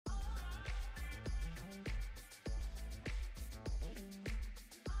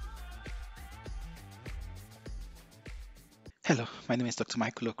Hello, my name is Dr.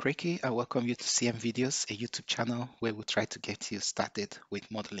 Michael Okreke. I welcome you to CM Videos, a YouTube channel where we try to get you started with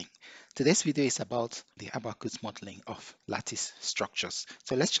modeling. Today's video is about the ABAQUS modeling of lattice structures.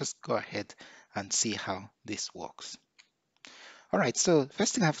 So let's just go ahead and see how this works. All right, so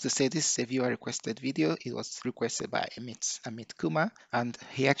first thing I have to say, this is a viewer requested video. It was requested by Amit Kumar, and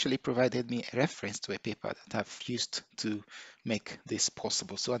he actually provided me a reference to a paper that I've used to make this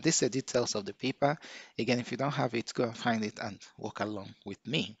possible. So this are details of the paper. Again, if you don't have it, go and find it and walk along with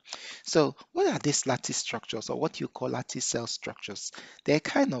me. So what are these lattice structures, or what you call lattice cell structures? They're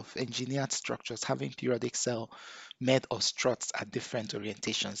kind of engineered structures having periodic cell made of struts at different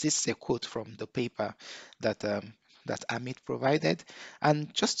orientations. This is a quote from the paper that that Amit provided.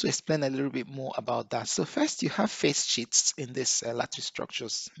 And just to explain a little bit more about that. So first you have face sheets in this lattice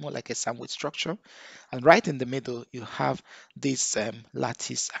structures, more like a sandwich structure. And right in the middle, you have this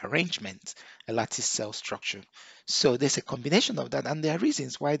lattice arrangement, a lattice cell structure. So there's a combination of that, and there are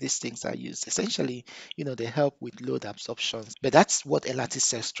reasons why these things are used. Essentially, they help with load absorption, but that's what a lattice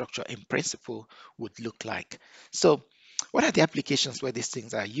cell structure in principle would look like. So what are the applications where these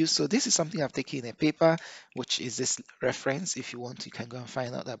things are used? So this is something I've taken in a paper, which is this reference. If you want, you can go and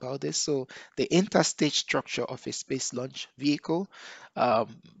find out about this. So the interstage structure of a space launch vehicle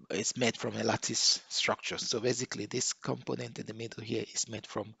is made from a lattice structure. So basically this component in the middle here is made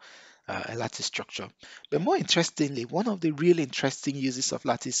from a lattice structure. But more interestingly, one of the really interesting uses of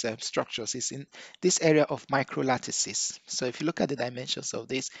lattice structures is in this area of micro lattices. So if you look at the dimensions of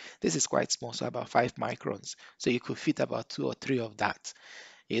this is quite small, so about 5 microns. So you could fit about 2 or 3 of that,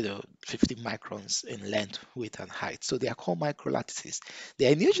 50 microns in length, width, and height. So they are called micro lattices. They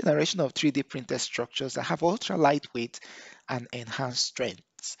are a new generation of 3D printed structures that have ultra lightweight and enhanced strength.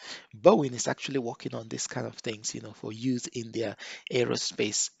 Boeing is actually working on this kind of things, for use in their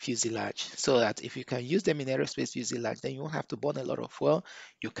aerospace fuselage, so that if you can use them in aerospace fuselage, then you won't have to burn a lot of fuel.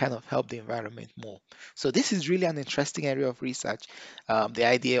 You kind of help the environment more. So this is really an interesting area of research, the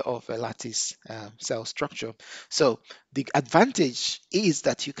idea of a lattice cell structure. So the advantage is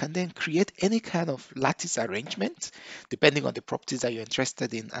that you can then create any kind of lattice arrangement depending on the properties that you're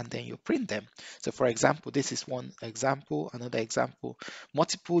interested in, and then you print them. So for example, this is one example. Another example,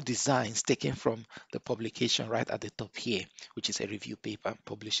 multiple designs taken from the publication right at the top here, which is a review paper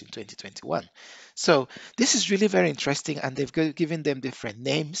published in 2021. So this is really very interesting, and they've given them different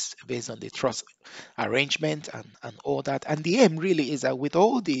names based on the truss arrangement and all that. And the aim really is that with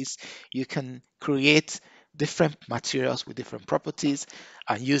all these, you can create different materials with different properties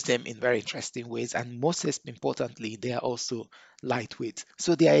and use them in very interesting ways. And most importantly, they are also lightweight.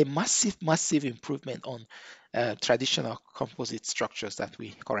 So they are a massive improvement on traditional composite structures that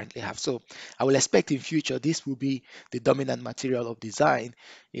we currently have. So I will expect in future this will be the dominant material of design,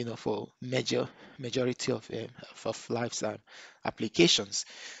 for majority of life's applications.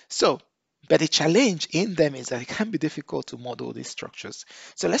 So but the challenge in them is that it can be difficult to model these structures.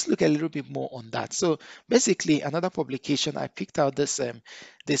 So let's look a little bit more on that. So basically, another publication, I picked out this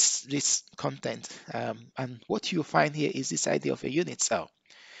content, and what you find here is this idea of a unit cell.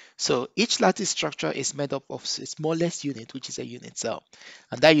 So each lattice structure is made up of its smallest unit, which is a unit cell.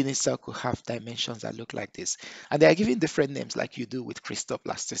 And that unit cell could have dimensions that look like this. And they are given different names like you do with crystal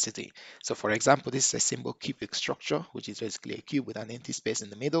plasticity. So for example, this is a simple cubic structure, which is basically a cube with an empty space in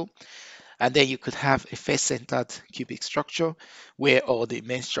the middle. And then you could have a face-centered cubic structure where all the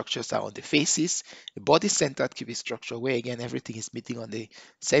main structures are on the faces, a body-centered cubic structure where again everything is meeting on the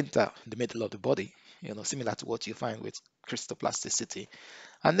center, the middle of the body, similar to what you find with crystal plasticity.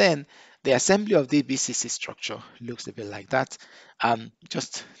 And then the assembly of the BCC structure looks a bit like that.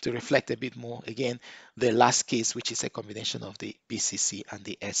 Just to reflect a bit more, again, the last case, which is a combination of the BCC and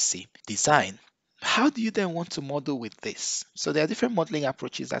the SC design. How do you then want to model with this? So there are different modeling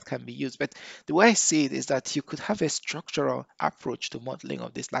approaches that can be used, but the way I see it is that you could have a structural approach to modeling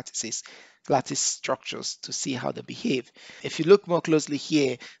of these lattice structures to see how they behave. If you look more closely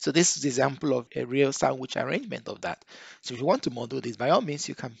here, so this is an example of a real sandwich arrangement of that. So if you want to model this, by all means,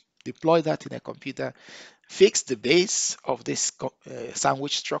 you can deploy that in a computer, fix the base of this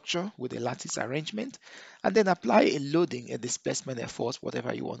sandwich structure with a lattice arrangement, and then apply a loading, a displacement, a force,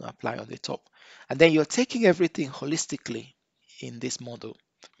 whatever you want to apply on the top. And then you're taking everything holistically in this model.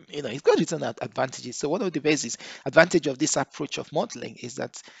 It's got its own advantages. So one of the basic advantage of this approach of modeling is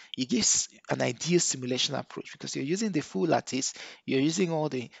that it gives an ideal simulation approach because you're using the full lattice, you're using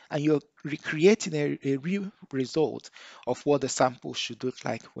and you're recreating a real result of what the sample should look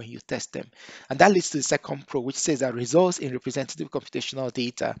like when you test them. And that leads to the second pro, which says that results in representative computational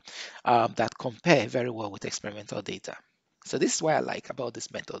data that compare very well with experimental data. So this is what I like about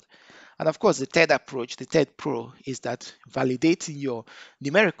this method. And of course, the third approach, the third pro, is that validating your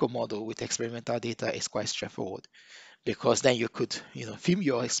numerical model with experimental data is quite straightforward, because then you could, film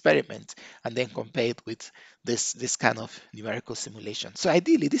your experiment and then compare it with this kind of numerical simulation. So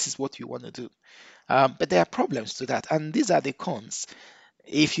ideally, this is what you want to do. But there are problems to that, and these are the cons.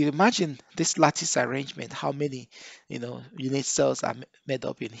 If you imagine this lattice arrangement, how many, unit cells are made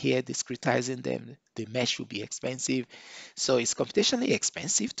up in here, discretizing them, the mesh will be expensive. So it's computationally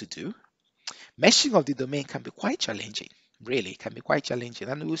expensive to do. Meshing of the domain can be quite challenging, really can be quite challenging.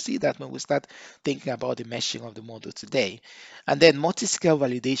 And we'll see that when we start thinking about the meshing of the model today. And then multi-scale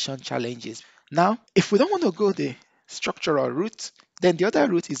validation challenges. Now, if we don't want to go the structural route, then the other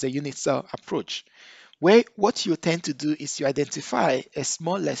route is the unit cell approach, where what you tend to do is you identify a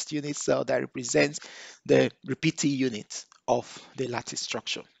smallest unit cell that represents the repeating unit of the lattice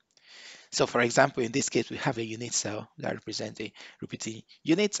structure. So for example, in this case, we have a unit cell that represents a repeating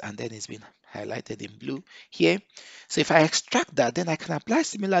unit, and then it's been highlighted in blue here. So if I extract that, then I can apply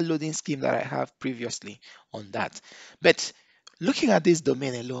similar loading scheme that I have previously on that. But looking at this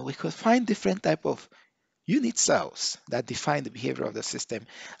domain alone, we could find different type of unit cells that define the behavior of the system.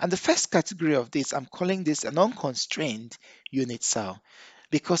 And the first category of this, I'm calling this an unconstrained unit cell,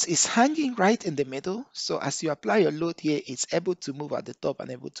 because it's hanging right in the middle. So as you apply your load here, it's able to move at the top and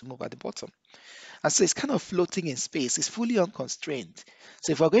able to move at the bottom. And so it's kind of floating in space. It's fully unconstrained.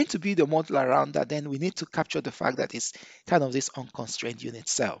 So if we're going to build a model around that, then we need to capture the fact that it's kind of this unconstrained unit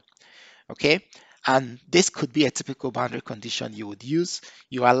cell. Okay, and this could be a typical boundary condition you would use.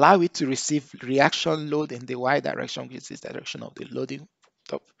 You allow it to receive reaction load in the y direction, which is this direction of the loading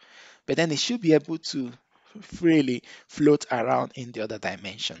top, but then it should be able to freely float around in the other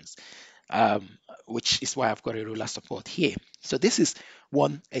dimensions, which is why I've got a ruler support here. So this is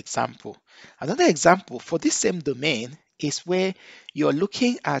one example. Another example for this same domain is where you're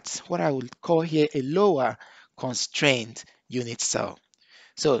looking at what I would call here a lower constrained unit cell.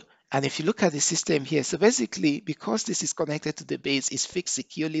 So, and if you look at the system here, so basically, because this is connected to the base, it's fixed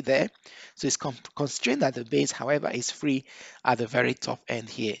securely there. So it's constrained at the base, however, it's free at the very top end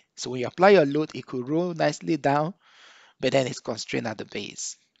here. So when you apply your load, it could roll nicely down, but then it's constrained at the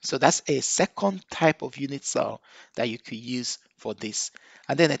base. So that's a second type of unit cell that you could use for this.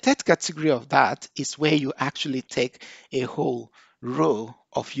 And then a third category of that is where you actually take a whole row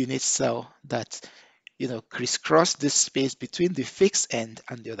of unit cell that crisscross this space between the fixed end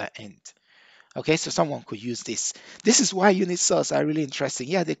and the other end. Okay, so someone could use this. This is why unit cells are really interesting.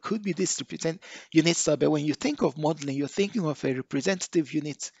 Yeah, they could be this represent unit cell, but when you think of modeling, you're thinking of a representative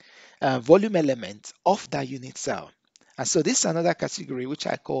unit volume element of that unit cell. And so this is another category which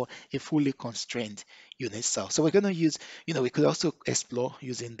I call a fully constrained unit cell. So we're going to use, we could also explore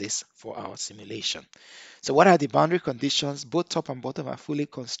using this for our simulation. So what are the boundary conditions? Both top and bottom are fully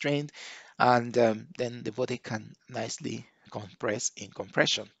constrained, and then the body can nicely compress in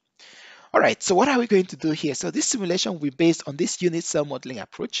compression. All right, so what are we going to do here? So this simulation will be based on this unit cell modeling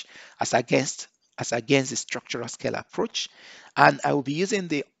approach as against the structural scale approach. And I will be using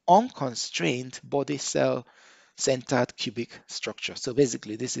the unconstrained body cell centered cubic structure. So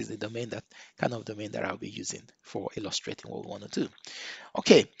basically, this is the domain that I'll be using for illustrating what we want to do.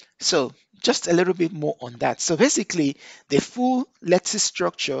 Okay, so just a little bit more on that. So basically, the full lattice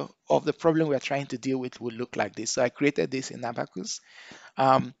structure of the problem we're trying to deal with will look like this. So I created this in ABAQUS.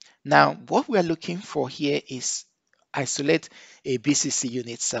 Now, what we're looking for here is isolate a BCC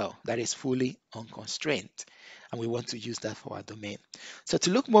unit cell that is fully unconstrained, and we want to use that for our domain. So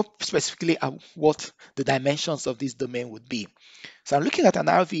to look more specifically at what the dimensions of this domain would be. So I'm looking at an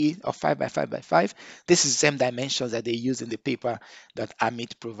RV of 5 by 5 by 5. This is the same dimensions that they use in the paper that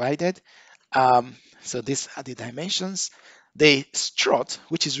Amit provided. So these are the dimensions. The strut,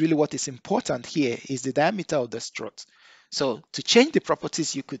 which is really what is important here, is the diameter of the strut. So to change the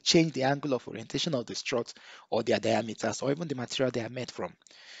properties, you could change the angle of orientation of the strut or their diameters or even the material they are made from.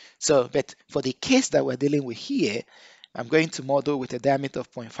 So, but for the case that we're dealing with here, I'm going to model with a diameter of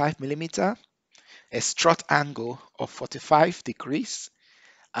 0.5 millimeter, a strut angle of 45 degrees,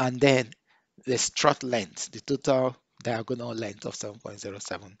 and then the strut length, the total diagonal length of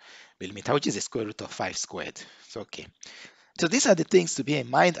 7.07 millimeter, which is the square root of 5 squared. So, okay. So these are the things to bear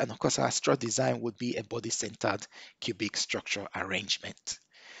in mind, and of course our strut design would be a body-centered cubic structure arrangement.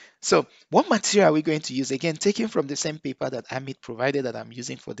 So what material are we going to use? Again, taken from the same paper that Amit provided that I'm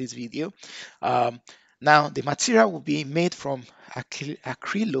using for this video. Now the material will be made from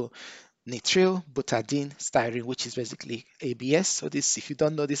acrylo nitrile butadiene styrene, which is basically ABS. So this, if you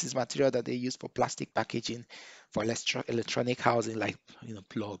don't know, this is material that they use for plastic packaging for electronic housing, like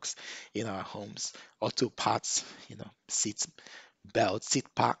plugs in our homes, auto parts, seats, belts, seat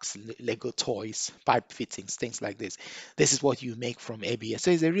packs, Lego toys, pipe fittings, things like this. This is what you make from ABS.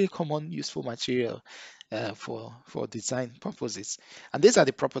 So it's a really common, useful material for design purposes. And these are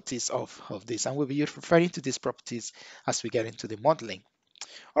the properties of this. And we'll be referring to these properties as we get into the modeling.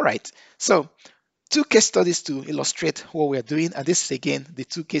 All right. So two case studies to illustrate what we're doing. And this is again the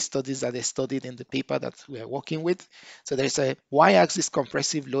two case studies that they studied in the paper that we are working with. So there's a y-axis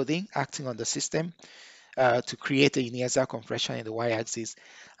compressive loading acting on the system to create a inertial compression in the y-axis.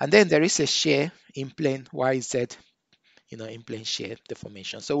 And then there is a shear in plane YZ, in plane shear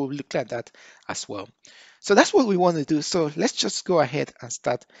deformation. So we'll look at that as well. So that's what we want to do. So let's just go ahead and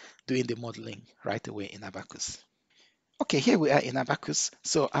start doing the modeling right away in ABAQUS. Okay, here we are in ABAQUS.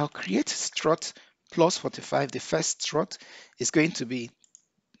 So I'll create strut plus 45. The first strut is going to be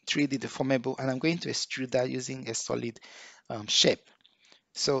 3D deformable, and I'm going to extrude that using a solid shape.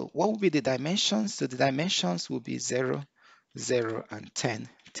 So what will be the dimensions? So the dimensions will be 0, 0, and 10,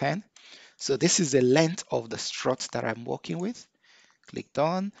 10. So this is the length of the strut that I'm working with. Click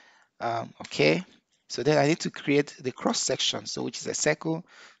done. Okay. So then I need to create the cross section, so which is a circle.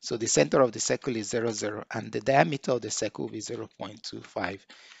 So the center of the circle is 0, 0, and the diameter of the circle will be 0.250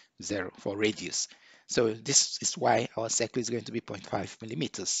 for radius. So this is why our circle is going to be 0.5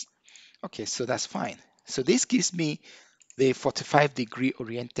 millimeters. Okay, so that's fine. So this gives me the 45-degree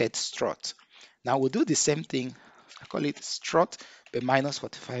oriented strut. Now we'll do the same thing. I call it strut, but minus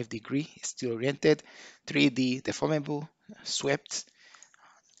 45 degree. It's still oriented. 3D deformable, swept,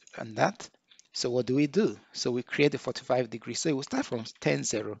 and that. So what do we do? So we create the 45 degree. So we'll start from 10,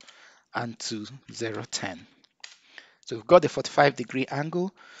 0 and to 0, 10. So we've got the 45-degree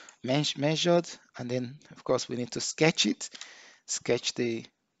angle measured, and then of course we need to sketch it. Sketch the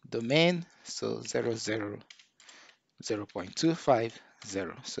domain. So 0, 0, 0.250.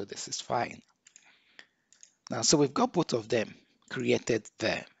 So this is fine. Now, so we've got both of them created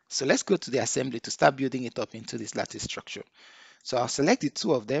there. So let's go to the assembly to start building it up into this lattice structure. So I'll select the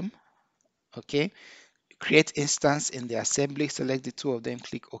two of them. Okay. Create instance in the assembly, select the two of them,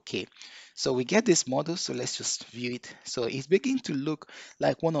 click OK. So we get this model, so let's just view it. So it's beginning to look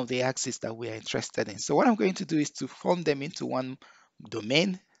like one of the axes that we are interested in. So what I'm going to do is to form them into one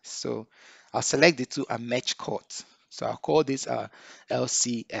domain. So I'll select the two and match cut. So I'll call this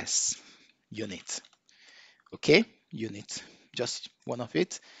LCS unit. Okay, unit, just one of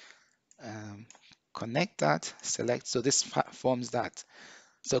it. Connect that, select. So this forms that.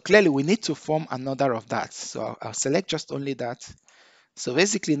 So clearly we need to form another of that. So I'll select just only that. So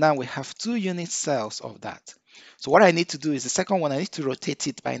basically now we have 2 unit cells of that. So what I need to do is the second one, I need to rotate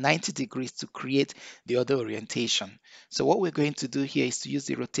it by 90 degrees to create the other orientation. So what we're going to do here is to use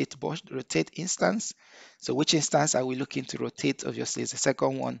the rotate instance. So which instance are we looking to rotate? Obviously is the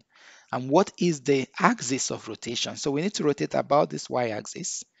second one. And what is the axis of rotation? So we need to rotate about this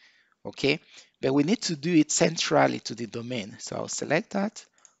y-axis. Okay, but we need to do it centrally to the domain. So I'll select that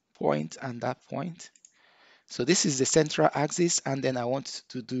point and that point. So this is the central axis, and then I want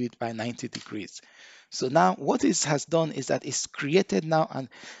to do it by 90 degrees. So now what this has done is that it's created now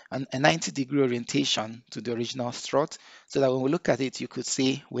a 90-degree orientation to the original strut, so that when we look at it, you could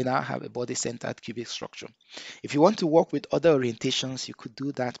see we now have a body-centered cubic structure. If you want to work with other orientations, you could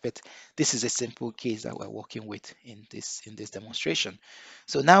do that, but this is a simple case that we're working with in this demonstration.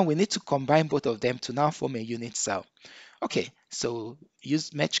 So now we need to combine both of them to now form a unit cell. Okay, so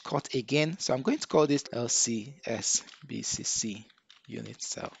use match cut again. So I'm going to call this LCSBCC unit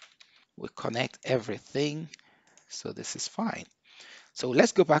cell. We connect everything. So this is fine. So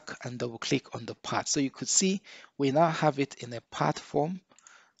let's go back and double click on the part. So you could see we now have it in a part form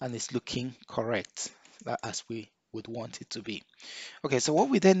and it's looking correct as we would want it to be. Okay, so what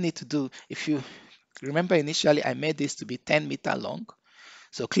we then need to do, if you remember initially I made this to be 10-meter long.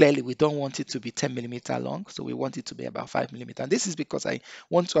 So clearly we don't want it to be 10 millimeter long. So we want it to be about 5 millimeter. And this is because I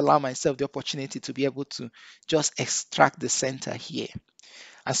want to allow myself the opportunity to be able to just extract the center here.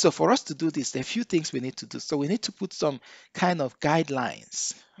 And so for us to do this, there are a few things we need to do. So we need to put some kind of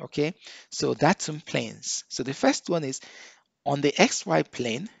guidelines. Okay, so that's some planes. So the first one is on the XY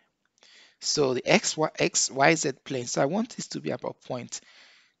plane. So the XYZ plane. So I want this to be about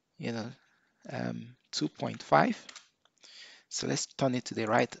 2.5. So let's turn it to the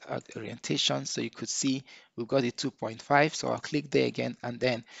right orientation. So you could see we've got it 2.5. So I'll click there again. And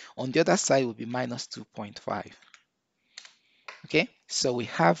then on the other side will be minus 2.5. Okay, so we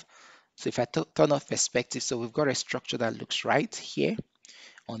have, so if I turn off perspective, so we've got a structure that looks right here.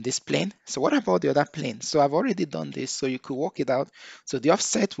 on this plane. So what about the other plane? So I've already done this, so you could work it out. So the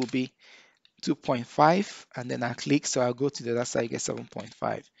offset will be 2.5, and then I click, so I'll go to the other side, get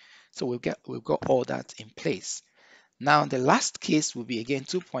 7.5. So we've got all that in place. Now the last case will be again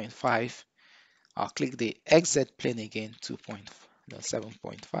 2.5. I'll click the XZ plane again,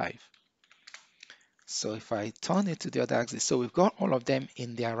 7.5. So if I turn it to the other axis, so we've got all of them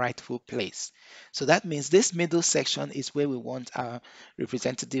in their rightful place. So that means this middle section is where we want our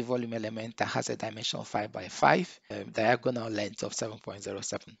representative volume element that has a dimension of 5 by 5, diagonal length of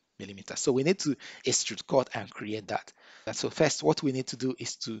 7.07 millimeters. So we need to extrude cut and create that. So first, what we need to do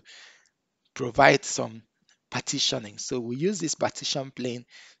is to provide some partitioning. So we use this partition plane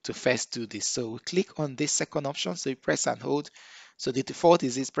to first do this. So we click on this second option. So you press and hold. So the default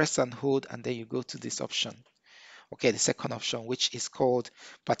is this, press and hold, and then you go to this option. Okay, the second option, which is called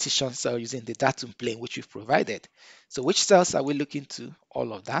partition cell using the datum plane, which we've provided. So which cells are we looking to?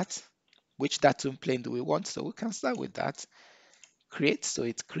 All of that. Which datum plane do we want? So we can start with that. Create, so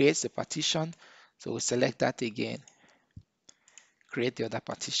it creates the partition. So we select that again, create the other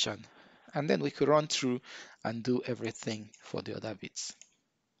partition, and then we could run through and do everything for the other bits.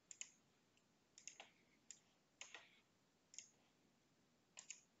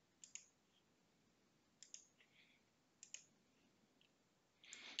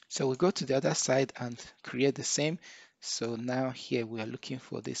 So we go to the other side and create the same. So now here we are looking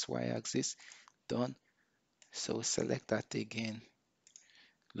for this y-axis, done. So we select that again,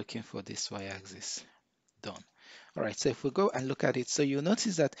 looking for this y-axis, done. All right, so if we go and look at it, so you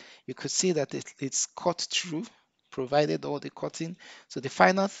notice that you could see that it's cut through, provided all the cutting. So the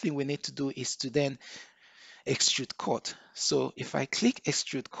final thing we need to do is to then extrude cut. So if I click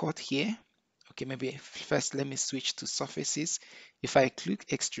extrude cut here, okay, maybe first let me switch to surfaces. If I click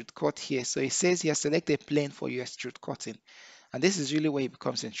extrude cut here, so it says here select a plane for your extrude cutting, and this is really where it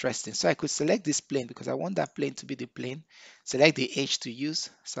becomes interesting. So I could select this plane because I want that plane to be the plane, select the edge to use,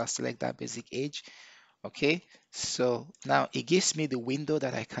 so I'll select that basic edge. Okay, so now it gives me the window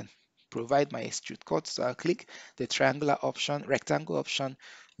that I can provide my extrude cut. So I'll click the triangular option, rectangle option,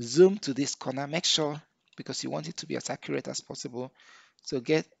 zoom to this corner, make sure, because you want it to be as accurate as possible, so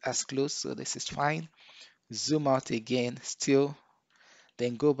get as close, so this is fine. Zoom out again, still,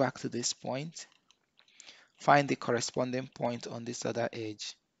 then go back to this point, find the corresponding point on this other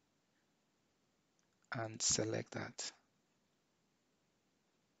edge and select that.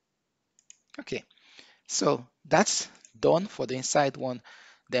 Okay, so that's done for the inside one.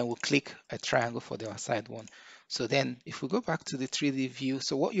 Then we'll click a triangle for the outside one. So then if we go back to the 3D view,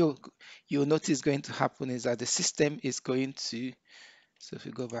 so what you'll notice going to happen is that the system is going to, so if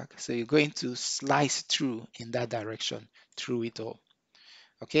you go back, so you're going to slice through in that direction, through it all.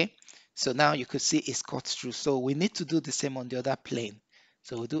 Okay, so now you could see it's cut through. So we need to do the same on the other plane.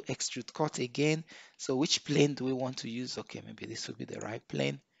 So we'll do extrude cut again. So which plane do we want to use? Okay, maybe this will be the right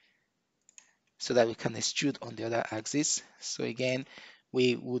plane, so that we can extrude on the other axis. So again,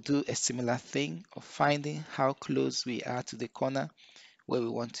 we will do a similar thing of finding how close we are to the corner where we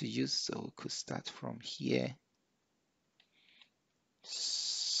want to use. So we could start from here.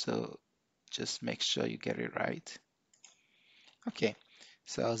 So just make sure you get it right. Okay,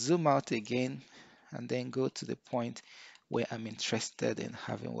 so I'll zoom out again and then go to the point where I'm interested in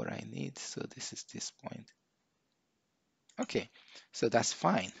having what I need. So this is this point. Okay, so that's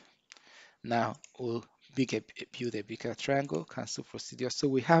fine. Now we'll build a bigger triangle, cancel procedure. So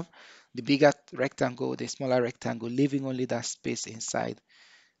we have the bigger rectangle, the smaller rectangle, leaving only that space inside.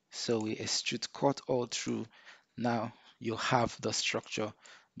 So we extrude cut all through. Now you have the structure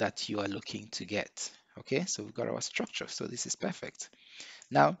that you are looking to get. Okay, so we've got our structure. So this is perfect.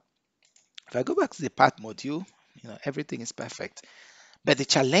 Now, if I go back to the part module, everything is perfect. But the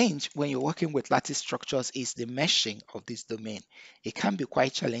challenge when you're working with lattice structures is the meshing of this domain. It can be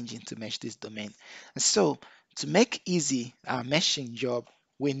quite challenging to mesh this domain. And so to make easy our meshing job,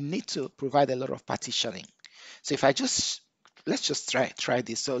 we need to provide a lot of partitioning. So if I let's just try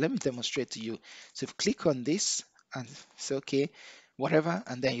this. So let me demonstrate to you. So if you click on this and say, okay, whatever,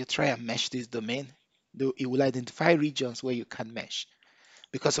 and then you try and mesh this domain, it will identify regions where you can mesh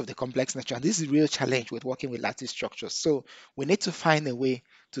because of the complex nature. And this is a real challenge with working with lattice structures. So we need to find a way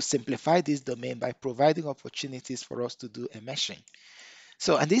to simplify this domain by providing opportunities for us to do a meshing.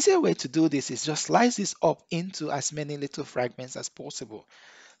 So an easier way to do this is just slice this up into as many little fragments as possible.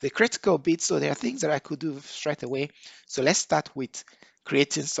 The critical bit, so there are things that I could do straight away. So let's start with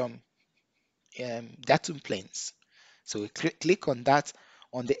creating some datum planes. So we click on that.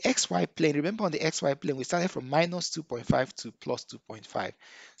 On the XY plane, remember on the XY plane, we started from minus 2.5 to plus 2.5.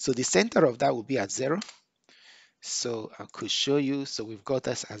 So the center of that will be at 0. So I could show you. So we've got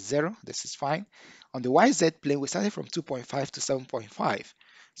this as 0. This is fine. On the YZ plane, we started from 2.5 to 7.5.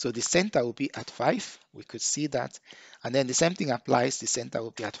 So the center will be at 5. We could see that. And then the same thing applies. The center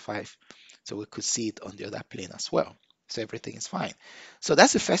will be at 5. So we could see it on the other plane as well. So everything is fine. So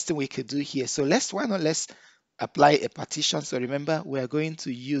that's the first thing we could do here. So let's apply a partition. So remember, we are going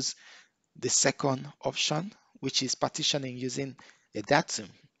to use the second option, which is partitioning using a datum.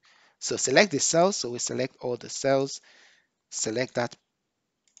 So select the cells. So we select all the cells, select that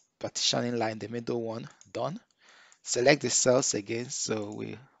partitioning line, the middle one, done. Select the cells again. So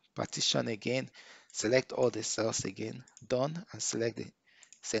we partition again, select all the cells again, done, and select the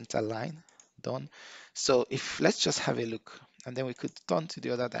center line, done. So if let's just have a look, and then we could turn to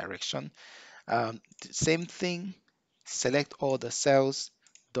the other direction. The same thing, select all the cells,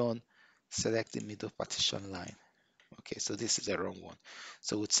 done, select the middle partition line. Okay, so this is the wrong one.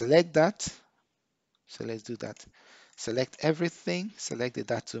 So we'd select that. So let's do that. Select everything, select the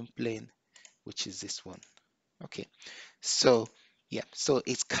datum plane, which is this one. Okay, so yeah, so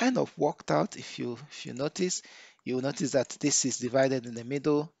it's kind of worked out. If you notice, you'll notice that this is divided in the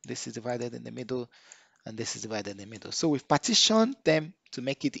middle, this is divided in the middle, and this is divided in the middle. So we've partitioned them to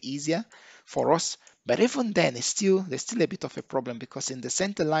make it easier for us. But even then, there's still a bit of a problem, because in the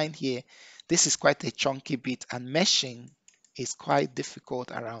center line here, this is quite a chunky bit, and meshing is quite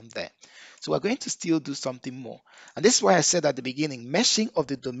difficult around there. So we're going to still do something more. And this is why I said at the beginning, meshing of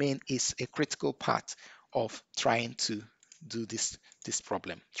the domain is a critical part of trying to do this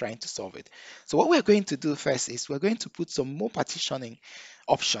problem, trying to solve it. So what we're going to do first is we're going to put some more partitioning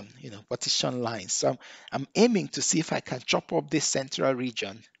option, partition lines. So I'm aiming to see if I can chop up this central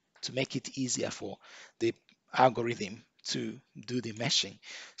region to make it easier for the algorithm to do the meshing.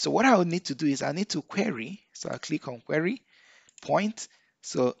 So what I will need to do is I need to query. So I'll click on query point.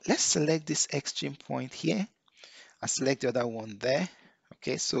 So let's select this extreme point here. I select the other one there.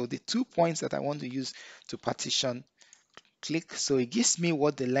 Okay, so the 2 points that I want to use to partition, click. So it gives me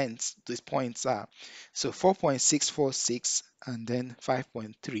what the lengths these points are. So 4.646 and then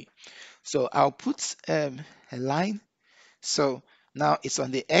 5.3. So I'll put a line. So now it's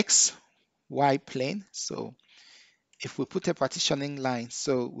on the XY plane. So if we put a partitioning line,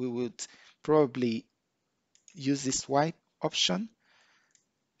 so we would probably use this Y option.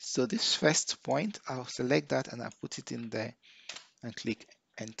 So this first point, I'll select that and I'll put it in there and click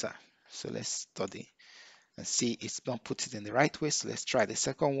enter. So let's study and see it's not put it in the right way. So let's try the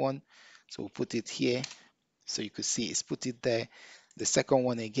second one. So we'll put it here. So you could see it's put it there. The second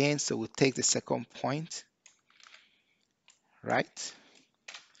one again. So we'll take the second point, right?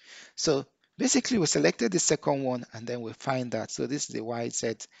 So basically we selected the second one, and then we find that. So this is the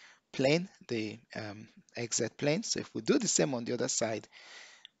YZ plane, the XZ plane. So if we do the same on the other side,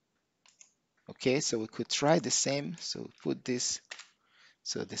 okay, so we could try the same. So put this,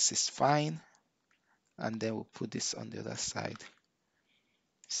 so this is fine. And then we'll put this on the other side,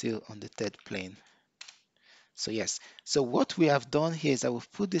 still on the third plane. So yes, so what we have done here is that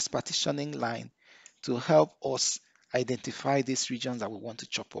we've put this partitioning line to help us identify these regions that we want to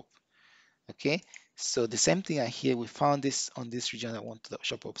chop up. Okay, so the same thing here, we found this on this region I want to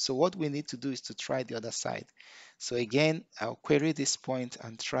chop up. So what we need to do is to try the other side. So again, I'll query this point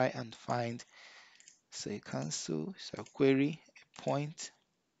and try and find, so you cancel, so I'll query a point.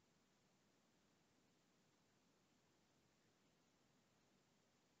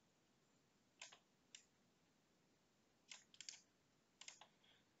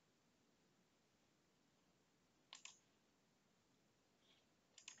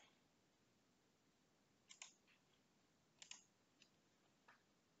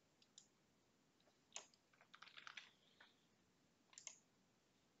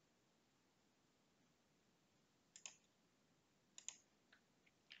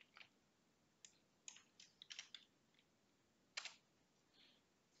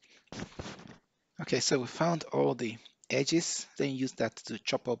 Okay, so we found all the edges, then use that to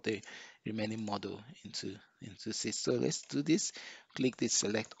chop up the remaining model into six. So let's do this. Click this,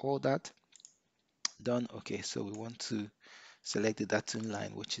 select all that. Done. Okay, so we want to select the datum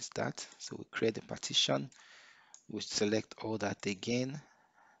line, which is that. So we create a partition. We select all that again.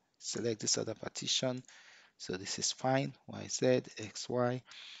 Select this other partition. So this is fine. YZ, XY.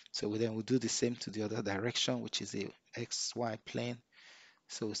 So we then we'll do the same to the other direction, which is the XY plane.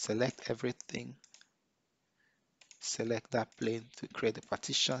 So we select everything. Select that plane to create the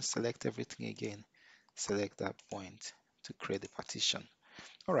partition. Select everything again. Select that point to create the partition.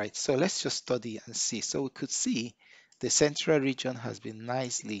 All right, so let's just study and see. So we could see the central region has been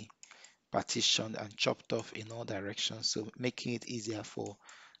nicely partitioned and chopped off in all directions, so making it easier for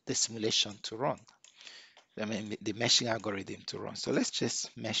the simulation to run. the meshing algorithm to run. So let's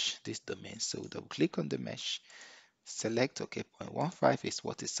just mesh this domain. So double click on the mesh, select, okay, 0.15 is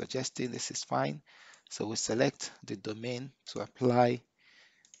what it's suggesting. This is fine. So we select the domain to apply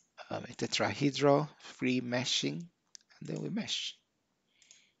a tetrahedral free meshing, and then we mesh.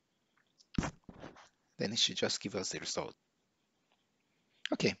 Then it should just give us the result.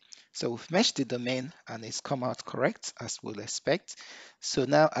 Okay, so we've meshed the domain and it's come out correct as we'll expect. So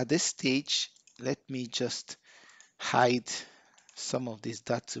now at this stage, let me just hide some of these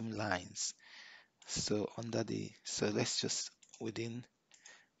datum lines. So let's just within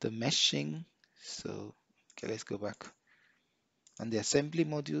the meshing. So okay, let's go back on the assembly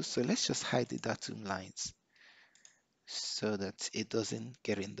module. So let's just hide the datum lines so that it doesn't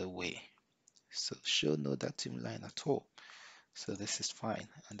get in the way. So show no datum line at all. So this is fine.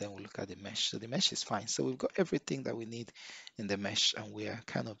 And then we'll look at the mesh. So the mesh is fine. So we've got everything that we need in the mesh and we are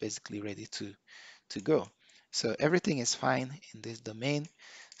kind of basically ready to go. So everything is fine in this domain.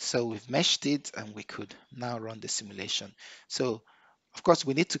 So we've meshed it and we could now run the simulation. So of course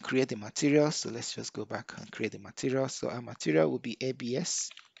we need to create the material. So let's just go back and create the material. So our material will be ABS.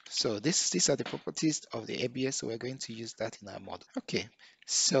 So these are the properties of the ABS. So we're going to use that in our model. Okay,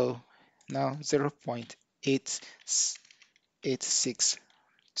 so now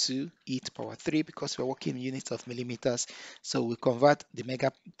 0.862 e to power 3 because we're working in units of millimeters. So we convert the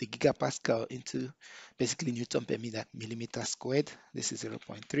gigapascal into basically Newton per millimeter squared. This is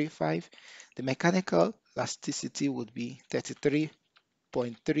 0.35. The mechanical elasticity would be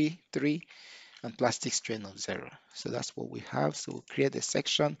 33.33 and plastic strain of 0. So that's what we have. So we'll create a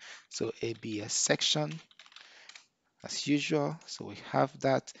section. So ABS section as usual. So we have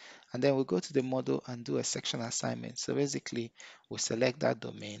that. And then we'll go to the model and do a section assignment. So basically we select that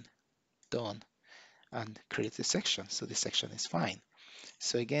domain, done, and create a section. So the section is fine.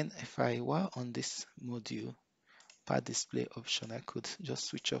 So again, if I were on this module, part display option, I could just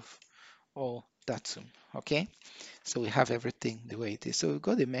switch off all datum. Okay, so we have everything the way it is. So we've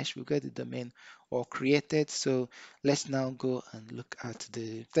got the mesh, we've got the domain all created. So let's now go and look at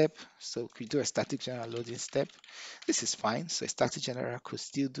the step. So we do a static general loading step. This is fine. So a static general could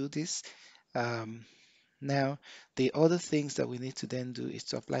still do this. Now, the other things that we need to then do is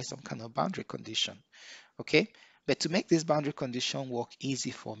to apply some kind of boundary condition. Okay, but to make this boundary condition work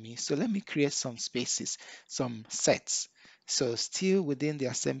easy for me, so let me create some spaces, some sets. So still within the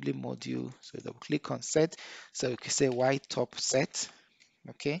assembly module, so double click on set. So you can say y top set.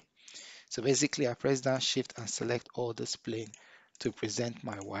 Okay, so basically I press down shift and select all this plane to present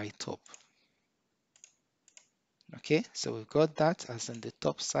my y top. Okay, so we've got that as in the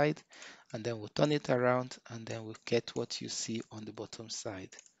top side, and then we'll turn it around and then we'll get what you see on the bottom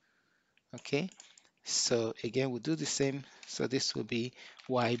side. Okay, so again we'll do the same. So this will be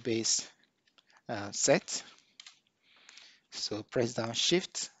y base set. So press down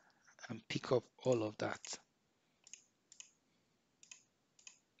shift and pick up all of that.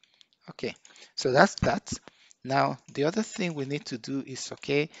 Okay, so that's that. Now the other thing we need to do is,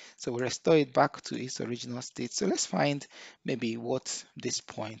 okay, so we restore it back to its original state. So let's find maybe what this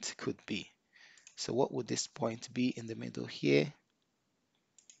point could be. So what would this point be in the middle here?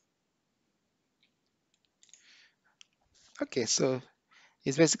 Okay, so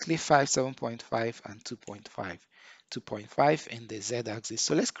it's basically 5, 7.5 and 2.5. 2.5 in the z-axis.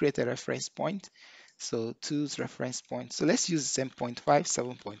 So let's create a reference point. So 2's reference point. So let's use the same 0.5,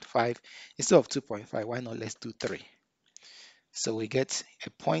 7.5. Instead of 2.5, why not let's do 3? So we get a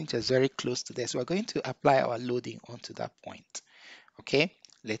point that's very close to this. We're going to apply our loading onto that point, okay,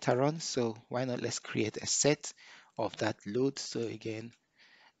 later on. So why not let's create a set of that load. So again,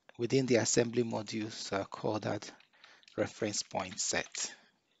 within the assembly module, so I call that reference point set.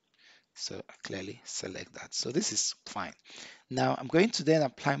 So I clearly select that. So this is fine. Now I'm going to then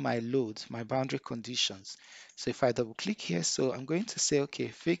apply my load, my boundary conditions. So if I double click here, so I'm going to say, okay,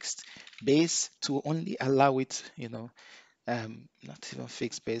 fixed base to only allow it, not even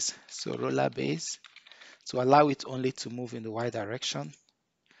fixed base, so roller base to allow it only to move in the y direction.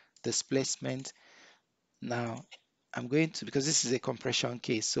 Displacement. Now I'm going to, because this is a compression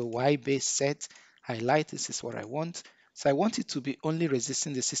case, so y base set, highlight, this is what I want. So I want it to be only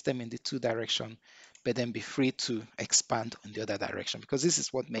resisting the system in the 2 direction, but then be free to expand in the other direction, because this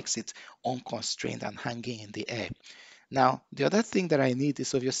is what makes it unconstrained and hanging in the air. Now, the other thing that I need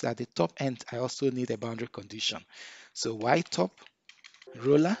is obviously at the top end, I also need a boundary condition. So y top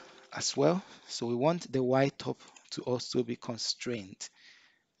roller as well. So we want the y top to also be constrained,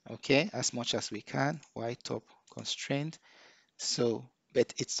 okay, as much as we can. Y top constrained. So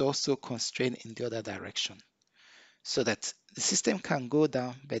but it's also constrained in the other direction. so that the system can go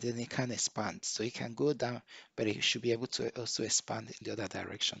down, but then it can expand. So it can go down, but it should be able to also expand in the other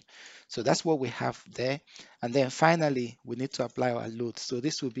direction. So that's what we have there. And then finally, we need to apply our load. So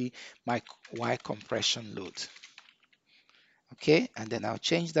this will be my Y compression load. Okay, and then I'll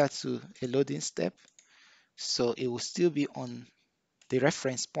change that to a loading step. So it will still be on the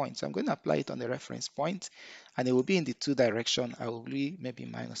reference point. So I'm going to apply it on the reference point, and it will be in the two direction. I will be maybe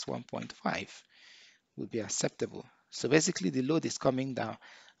minus 1.5 will be acceptable. So basically the load is coming down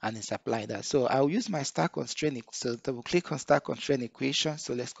and it's applied that. So I'll use my star constraint. So double click on star constraint equation.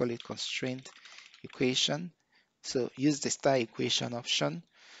 So let's call it constraint equation. So use the star equation option.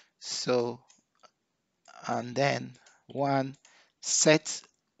 So, and then one set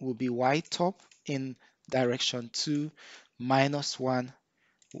will be y top in direction 2 minus 1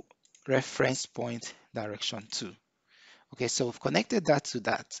 reference point direction 2. Okay, so we've connected that to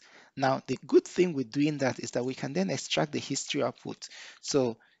that. Now, the good thing with doing that is that we can then extract the history output.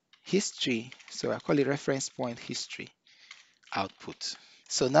 So history, so I call it reference point history output.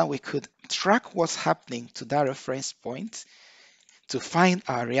 So now we could track what's happening to that reference point to find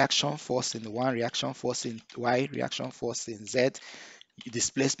our reaction force in Y, reaction force in Y, reaction force in Z,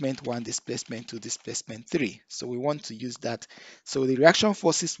 displacement 1, displacement 2, displacement 3. So we want to use that. So the reaction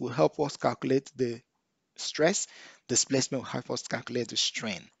forces will help us calculate the stress, displacement will help us calculate the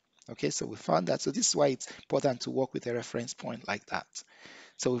strain. Okay, so we found that. So this is why it's important to work with a reference point like that.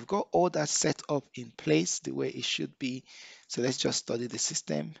 So we've got all that set up in place the way it should be. So let's just study the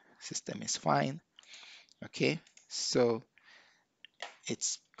system. System is fine. Okay, so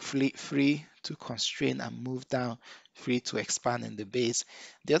it's free to constrain and move down, free to expand in the base.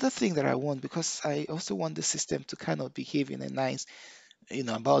 The other thing that I want, because I also want the system to kind of behave in a nice,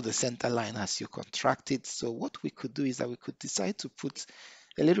 about the center line as you contract it. So what we could do is that we could decide to put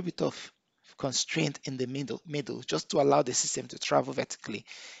a little bit of constraint in the middle just to allow the system to travel vertically,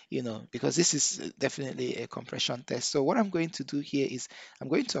 because this is definitely a compression test. So what I'm going to do here is I'm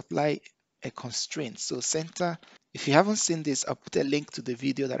going to apply a constraint. So center, if you haven't seen this, I'll put a link to the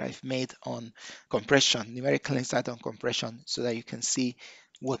video that I've made on compression, numerical insight on compression, so that you can see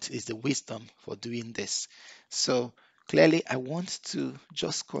what is the wisdom for doing this. So clearly I want to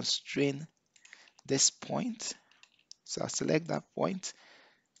just constrain this point. So I'll select that point,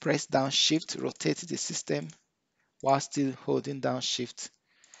 press down shift, rotate the system while still holding down shift,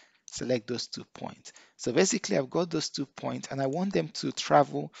 select those 2 points. So basically I've got those 2 points and I want them to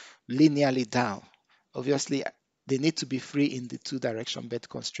travel linearly down. Obviously they need to be free in the 2 direction, but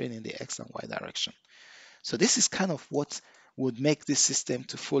constrained in the X and Y direction. So this is kind of what would make this system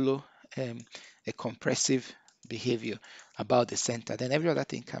to follow a compressive behavior about the center. Then every other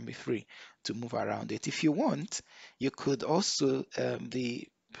thing can be free to move around it. If you want, you could also the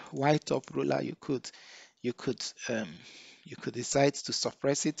Y top ruler. You could decide to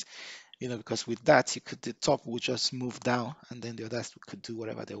suppress it, because with that the top will just move down and then the others could do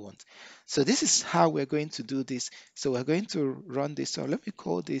whatever they want. So this is how we're going to do this. So we're going to run this. So let me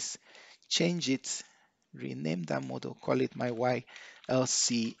call this, change it, rename that model, call it my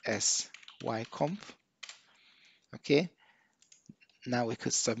YLCS Y comp. Okay, now we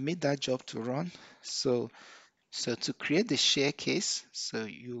could submit that job to run. So to create the share case, so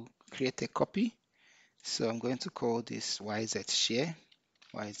you create a copy. So I'm going to call this YZ share,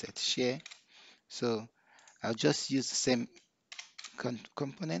 YZ share. So I'll just use the same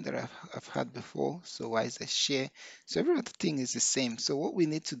component that I've had before. So YZ share. So every other thing is the same. So what we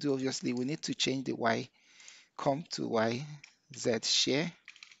need to do, obviously, we need to change the Y comp to YZ share.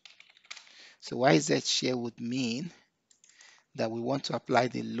 So YZ share would mean that we want to apply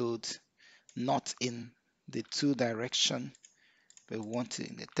the load not in the 2 direction, but we want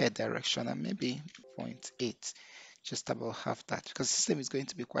it in the 3rd direction, and maybe 0.8, just about half that, because the system is going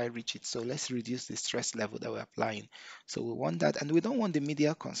to be quite rigid. So let's reduce the stress level that we're applying. So we want that, and we don't want the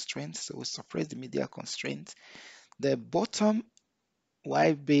medial constraint, so we suppress the medial constraint. The bottom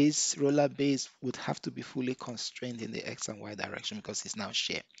Y base, roller base, would have to be fully constrained in the X and Y direction because it's now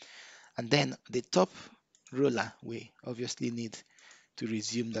shear. And then the top roller, we obviously need to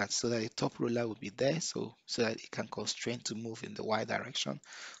resume that, so that the top roller will be there, so that it can constrain to move in the Y direction.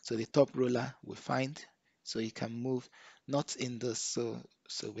 So the top roller we find, so it can move not in the, so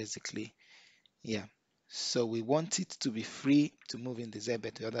basically, yeah. So we want it to be free to move in the Z,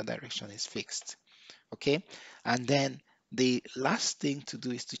 but the other direction is fixed. Okay, and then the last thing to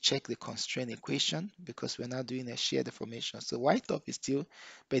do is to check the constraint equation, because we're now doing a shear deformation. So Y top is still,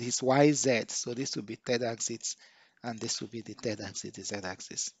 but it's YZ, so this will be 3rd axis and this will be the 3rd axis, the Z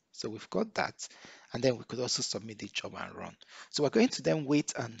axis. So we've got that, and then we could also submit the job and run. So we're going to then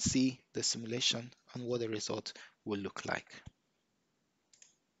wait and see the simulation and what the result will look like.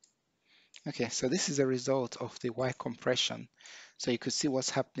 Okay, so this is a result of the Y compression. So you could see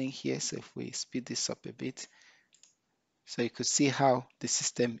what's happening here. So if we speed this up a bit, so you could see how the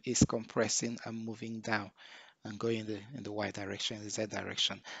system is compressing and moving down and going in the Y direction, in the Z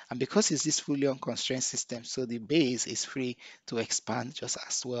direction. And because it's this fully unconstrained system, so the base is free to expand just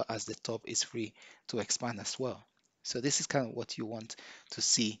as well as the top is free to expand as well. So this is kind of what you want to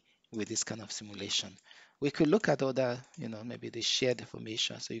see with this kind of simulation. We could look at other, maybe the shear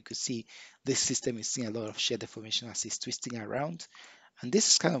deformation. So you could see this system is seeing a lot of shear deformation as it's twisting around. And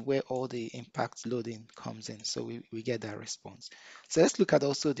this is kind of where all the impact loading comes in. So we get that response. So let's look at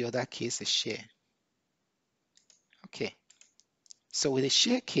also the other case, a shear. Okay, so with a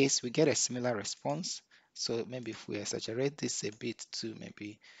shear case, we get a similar response. So maybe if we exaggerate this a bit to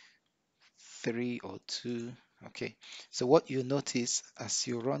maybe 3 or 2. Okay, so what you notice as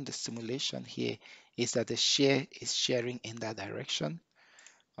you run the simulation here is that the shear is shearing in that direction.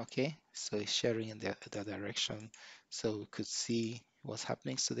 Okay, so it's shearing in that direction. So we could see what's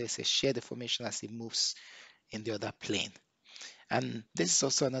happening. So there's a shear deformation as it moves in the other plane. And this is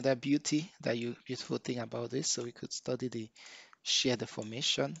also another beautiful thing about this. So we could study the shear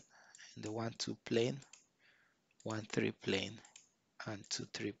deformation in the 1-2 plane, 1-3 plane, and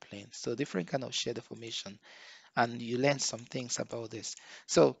 2-3 plane. So different kind of shear deformation, and you learn some things about this.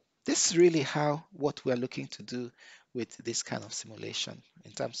 So this is really what we're looking to do with this kind of simulation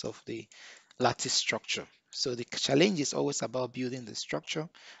in terms of the lattice structure. So the challenge is always about building the structure,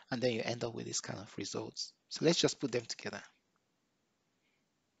 and then you end up with this kind of results. So let's just put them together.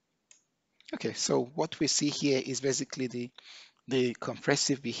 Okay, so what we see here is basically the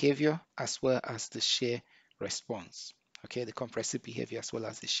compressive behavior as well as the shear response. Okay, the compressive behavior as well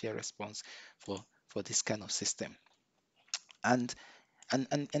as the shear response for this kind of system. And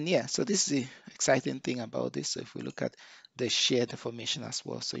yeah, so this is the exciting thing about this. So if we look at the shear deformation as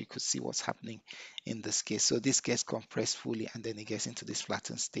well, so you could see what's happening in this case. So this gets compressed fully and then it gets into this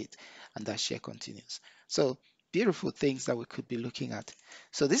flattened state and that shear continues. So beautiful things that we could be looking at.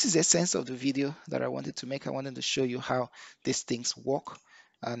 So this is a sense of the video that I wanted to make. I wanted to show you how these things work.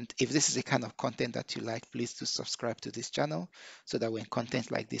 And if this is the kind of content that you like, please do subscribe to this channel so that when content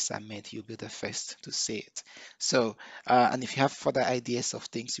like this are made, you'll be the first to see it. So, and if you have further ideas of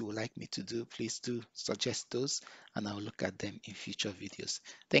things you would like me to do, please do suggest those and I'll look at them in future videos.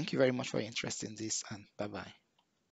 Thank you very much for your interest in this, and bye-bye.